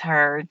better, she's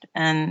heard,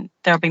 and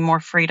there'll be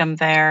more freedom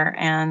there.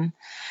 And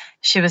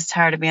she was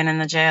tired of being in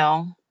the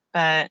jail.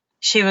 But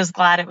she was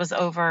glad it was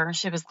over.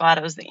 She was glad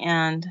it was the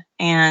end.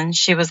 And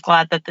she was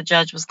glad that the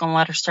judge was going to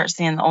let her start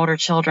seeing the older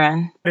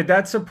children. Did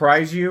that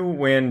surprise you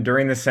when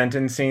during the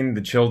sentencing,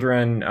 the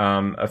children,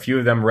 a few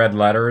of them read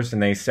letters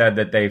and they said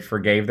that they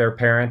forgave their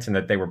parents and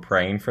that they were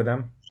praying for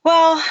them?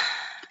 Well,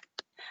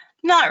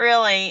 not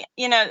really.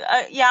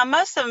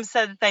 Most of them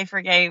said that they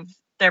forgave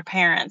their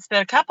parents,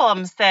 but a couple of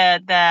them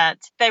said that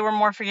they were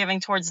more forgiving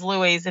towards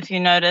Louise, if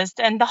you noticed.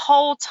 And the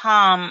whole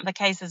time the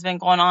case has been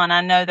going on, I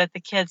know that the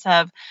kids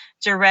have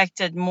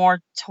directed more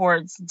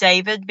towards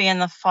David being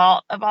the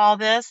fault of all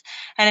this.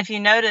 And if you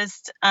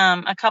noticed,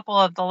 a couple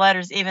of the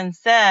letters even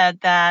said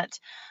that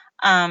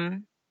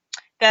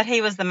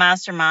he was the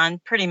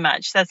mastermind, pretty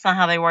much. That's not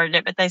how they worded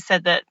it, but they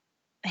said that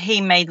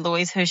he made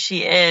Louise who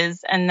she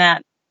is, and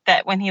that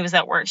when he was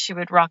at work, she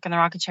would rock in the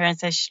rocking chair and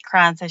say she'd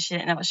cry and say she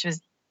didn't know what she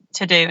was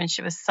to do and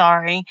she was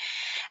sorry.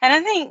 And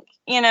I think,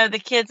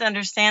 the kids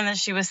understand that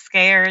she was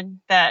scared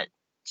that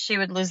she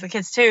would lose the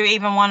kids too.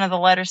 Even one of the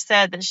letters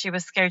said that she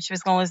was scared she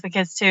was going to lose the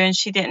kids too, and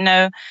she didn't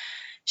know.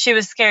 She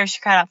was scared. She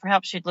cried out for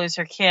help. She'd lose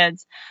her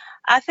kids.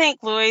 I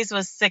think Louise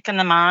was sick in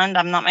the mind.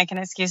 I'm not making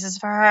excuses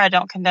for her. I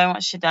don't condone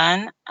what she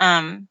done.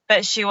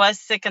 But she was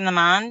sick in the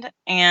mind,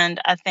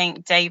 and I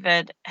think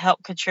David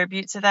helped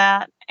contribute to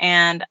that.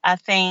 And I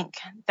think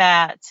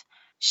that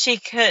she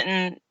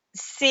couldn't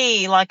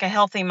see like a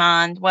healthy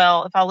mind.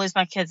 Well, if I lose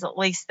my kids, at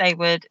least they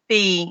would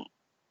be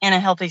in a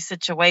healthy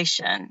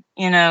situation,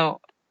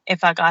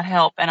 if I got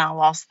help and I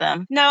lost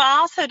them. No, I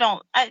also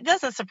don't, it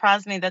doesn't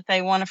surprise me that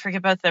they want to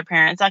forgive both their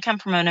parents. I come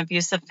from an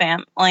abusive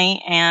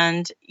family,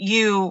 and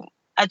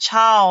a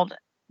child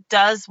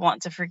does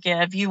want to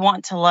forgive. You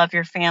want to love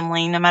your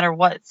family no matter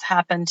what's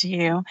happened to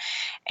you.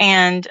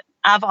 And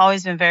I've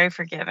always been very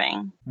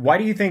forgiving. Why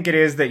do you think it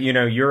is that,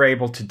 you're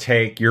able to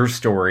take your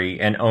story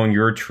and own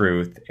your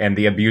truth and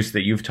the abuse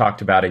that you've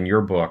talked about in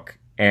your book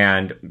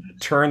and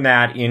turn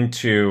that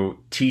into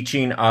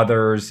teaching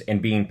others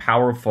and being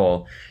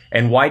powerful?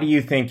 And why do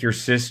you think your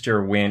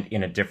sister went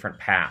in a different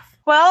path?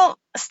 Well,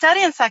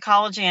 studying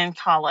psychology in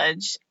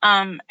college,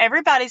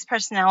 everybody's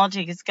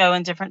personalities go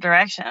in different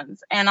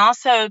directions. And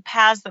also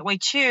paths that we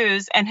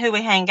choose and who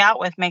we hang out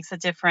with makes a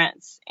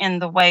difference in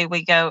the way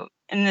we go,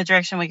 in the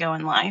direction we go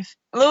in life.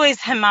 Louise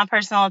and my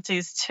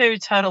personalities, two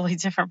totally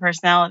different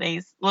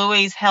personalities.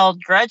 Louise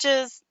held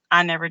grudges.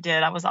 I never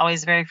did. I was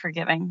always very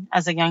forgiving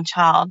as a young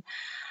child.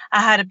 I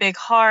had a big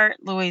heart.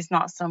 Louise,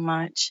 not so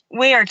much.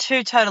 We are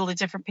two totally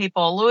different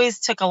people. Louise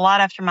took a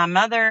lot after my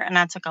mother, and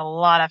I took a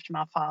lot after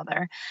my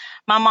father.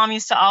 My mom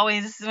used to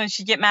always, this is when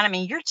she'd get mad at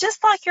me, "You're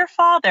just like your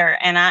father."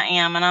 And I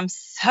am, and I'm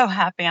so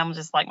happy I'm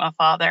just like my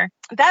father.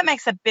 That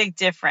makes a big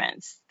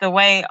difference, the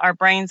way our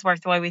brains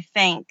work, the way we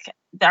think,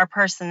 our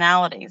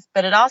personalities.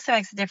 But it also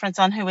makes a difference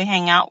on who we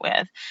hang out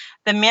with.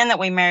 The men that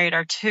we married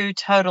are two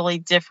totally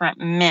different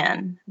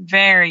men,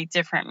 very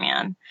different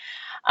men.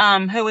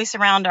 Who we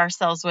surround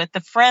ourselves with, the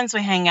friends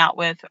we hang out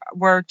with,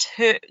 were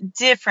two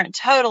different,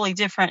 totally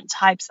different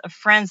types of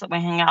friends that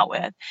we hang out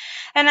with.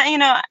 And,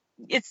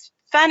 it's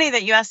funny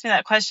that you asked me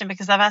that question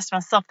because I've asked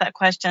myself that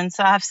question.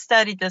 So I've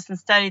studied this, and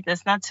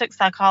I took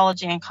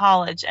psychology in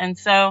college. And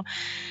so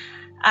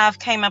I've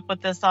came up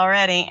with this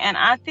already. And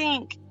I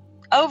think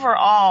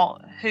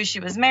overall, who she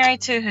was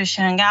married to, who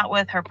she hung out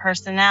with, her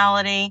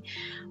personality,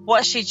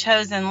 what she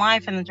chose in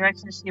life and the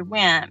direction she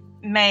went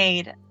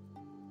made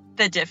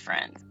the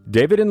difference.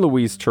 David and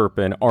Louise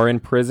Turpin are in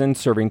prison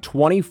serving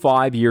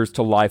 25 years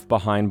to life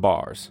behind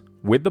bars,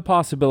 with the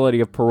possibility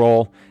of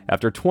parole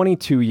after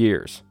 22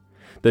 years.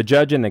 The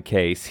judge in the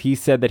case, he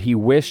said that he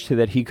wished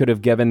that he could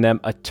have given them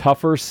a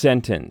tougher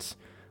sentence,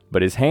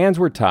 but his hands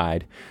were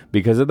tied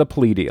because of the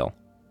plea deal.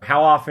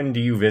 How often do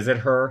you visit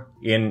her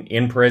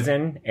in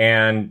prison,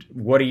 and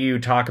what do you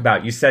talk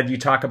about? You said you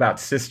talk about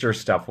sister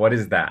stuff. What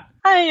is that?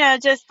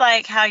 Just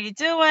like, how you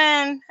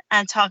doing?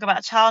 And talk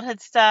about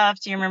childhood stuff.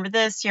 Do you remember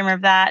this? Do you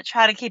remember that?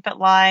 Try to keep it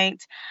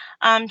light.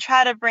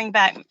 Try to bring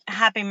back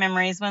happy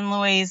memories when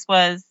Louise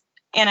was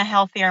in a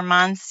healthier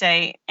mind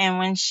state and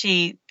when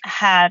she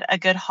had a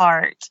good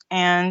heart,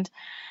 and,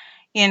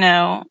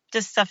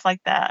 just stuff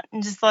like that.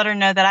 And just let her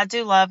know that I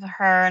do love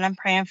her and I'm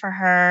praying for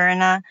her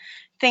and I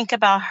think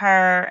about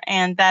her,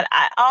 and that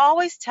I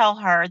always tell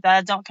her that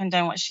I don't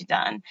condone what she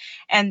done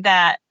and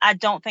that I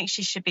don't think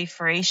she should be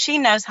free. She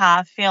knows how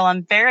I feel.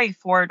 I'm very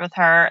forward with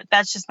her.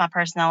 That's just my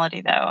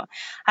personality, though.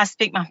 I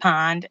speak my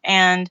mind,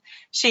 and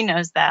she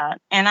knows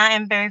that. And I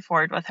am very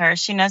forward with her.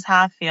 She knows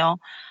how I feel,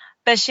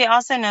 but she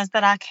also knows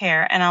that I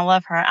care and I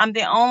love her. I'm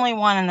the only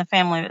one in the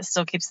family that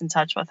still keeps in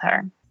touch with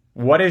her.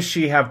 What does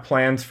she have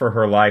plans for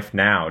her life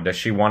now? Does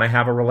she want to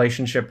have a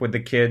relationship with the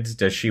kids?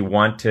 Does she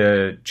want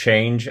to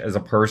change as a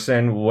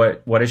person?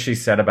 What has she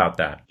said about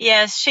that?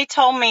 Yes, she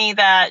told me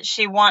that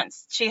she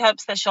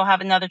hopes that she'll have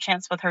another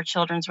chance with her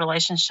children's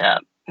relationship,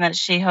 and that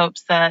she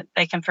hopes that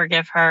they can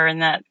forgive her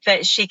and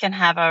that she can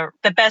have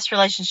the best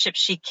relationship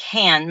she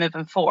can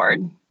moving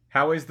forward.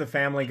 How is the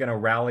family going to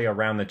rally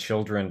around the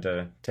children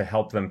to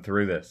help them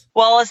through this?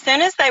 Well, as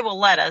soon as they will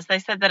let us, they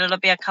said that it'll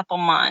be a couple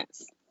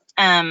months,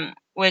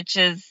 which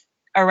is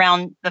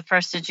around the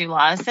 1st of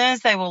July. As soon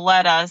as they will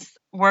let us,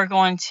 we're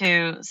going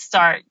to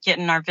start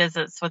getting our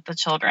visits with the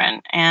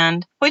children.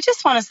 And we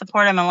just want to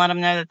support them and let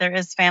them know that there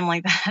is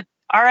family that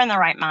are in the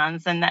right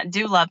minds and that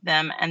do love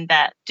them and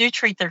that do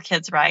treat their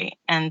kids right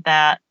and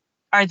that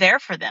are there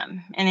for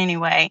them in any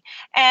way.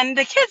 And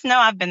the kids know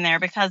I've been there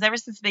because ever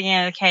since the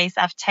beginning of the case,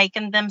 I've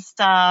taken them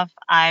stuff.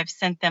 I've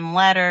sent them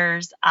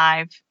letters.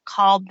 I've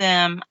called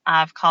them.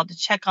 I've called to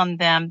check on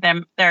them.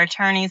 Their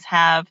attorneys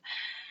have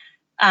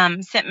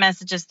sent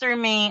messages through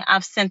me.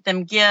 I've sent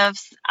them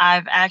gifts.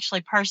 I've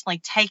actually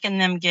personally taken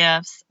them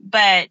gifts.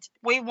 But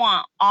we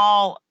want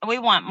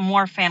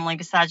more family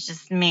besides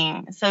just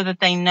me, so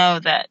that they know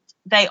that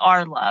they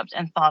are loved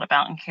and thought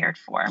about and cared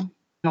for in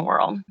the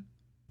world.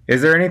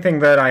 Is there anything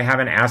that I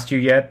haven't asked you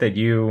yet that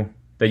you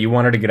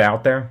wanted to get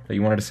out there, that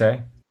you wanted to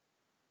say?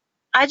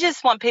 I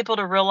just want people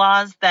to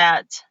realize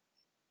that,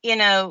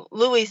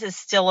 Louise is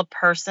still a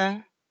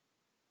person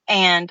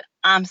and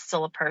I'm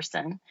still a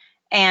person.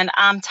 And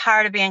I'm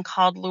tired of being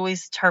called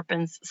Louise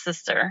Turpin's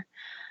sister.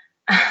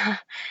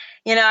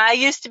 I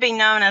used to be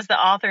known as the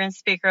author and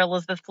speaker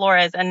Elizabeth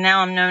Flores, and now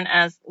I'm known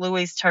as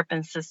Louise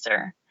Turpin's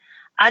sister.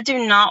 I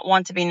do not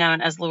want to be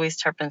known as Louise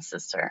Turpin's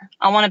sister.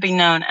 I want to be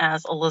known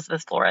as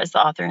Elizabeth Flores,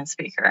 the author and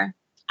speaker.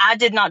 I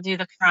did not do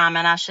the crime,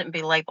 and I shouldn't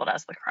be labeled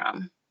as the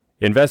crime.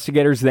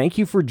 Investigators, thank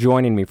you for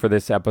joining me for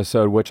this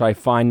episode, which I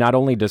find not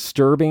only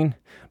disturbing,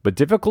 but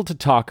difficult to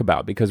talk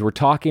about because we're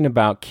talking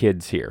about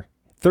kids here.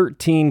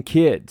 13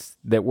 kids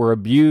that were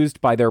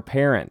abused by their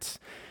parents,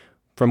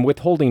 from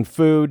withholding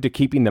food to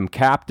keeping them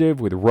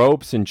captive with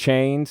ropes and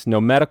chains, no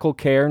medical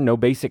care, no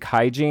basic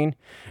hygiene.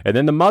 And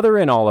then the mother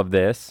in all of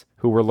this,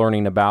 who we're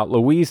learning about,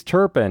 Louise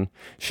Turpin,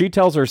 she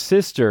tells her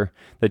sister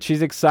that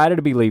she's excited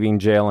to be leaving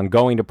jail and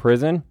going to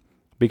prison,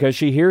 because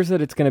she hears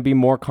that it's going to be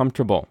more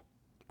comfortable,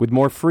 with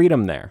more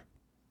freedom there.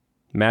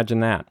 Imagine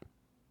that.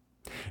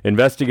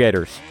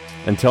 Investigators,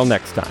 until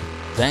next time.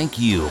 Thank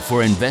you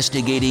for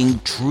investigating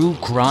True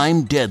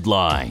Crime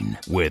Deadline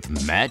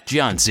with Matt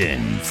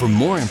Johnson. For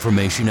more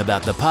information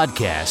about the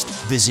podcast,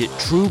 visit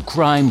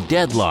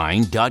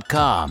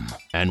truecrimedeadline.com.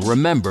 And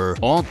remember,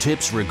 all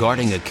tips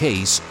regarding a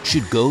case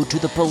should go to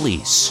the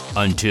police.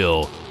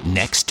 Until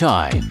next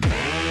time.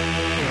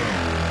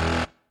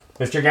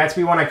 Mr.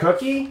 Gatsby, want a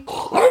cookie?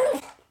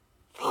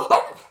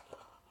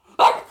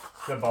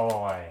 Good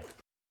boy.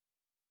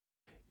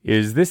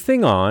 Is this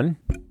thing on?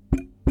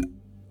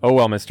 Oh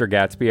well, Mr.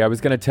 Gatsby, I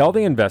was going to tell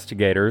the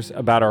investigators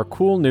about our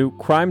cool new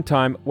Crime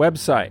Time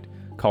website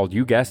called,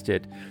 you guessed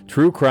it,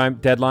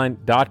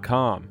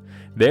 truecrimedeadline.com.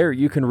 There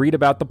you can read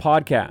about the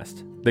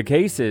podcast, the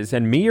cases,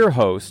 and me, your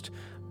host,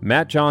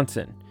 Matt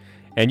Johnson.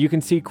 And you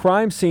can see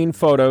crime scene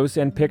photos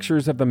and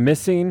pictures of the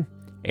missing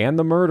and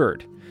the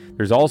murdered.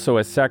 There's also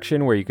a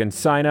section where you can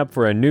sign up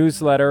for a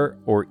newsletter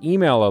or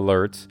email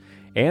alerts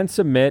and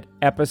submit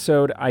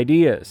episode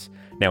ideas.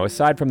 Now,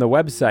 aside from the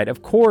website,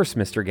 of course,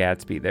 Mr.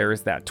 Gatsby, there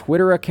is that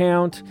Twitter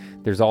account.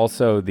 There's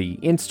also the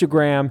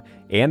Instagram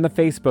and the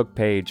Facebook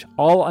page,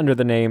 all under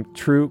the name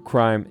True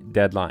Crime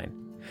Deadline.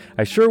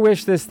 I sure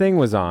wish this thing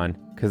was on,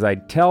 because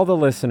I'd tell the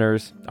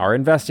listeners, our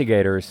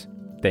investigators,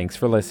 thanks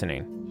for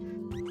listening.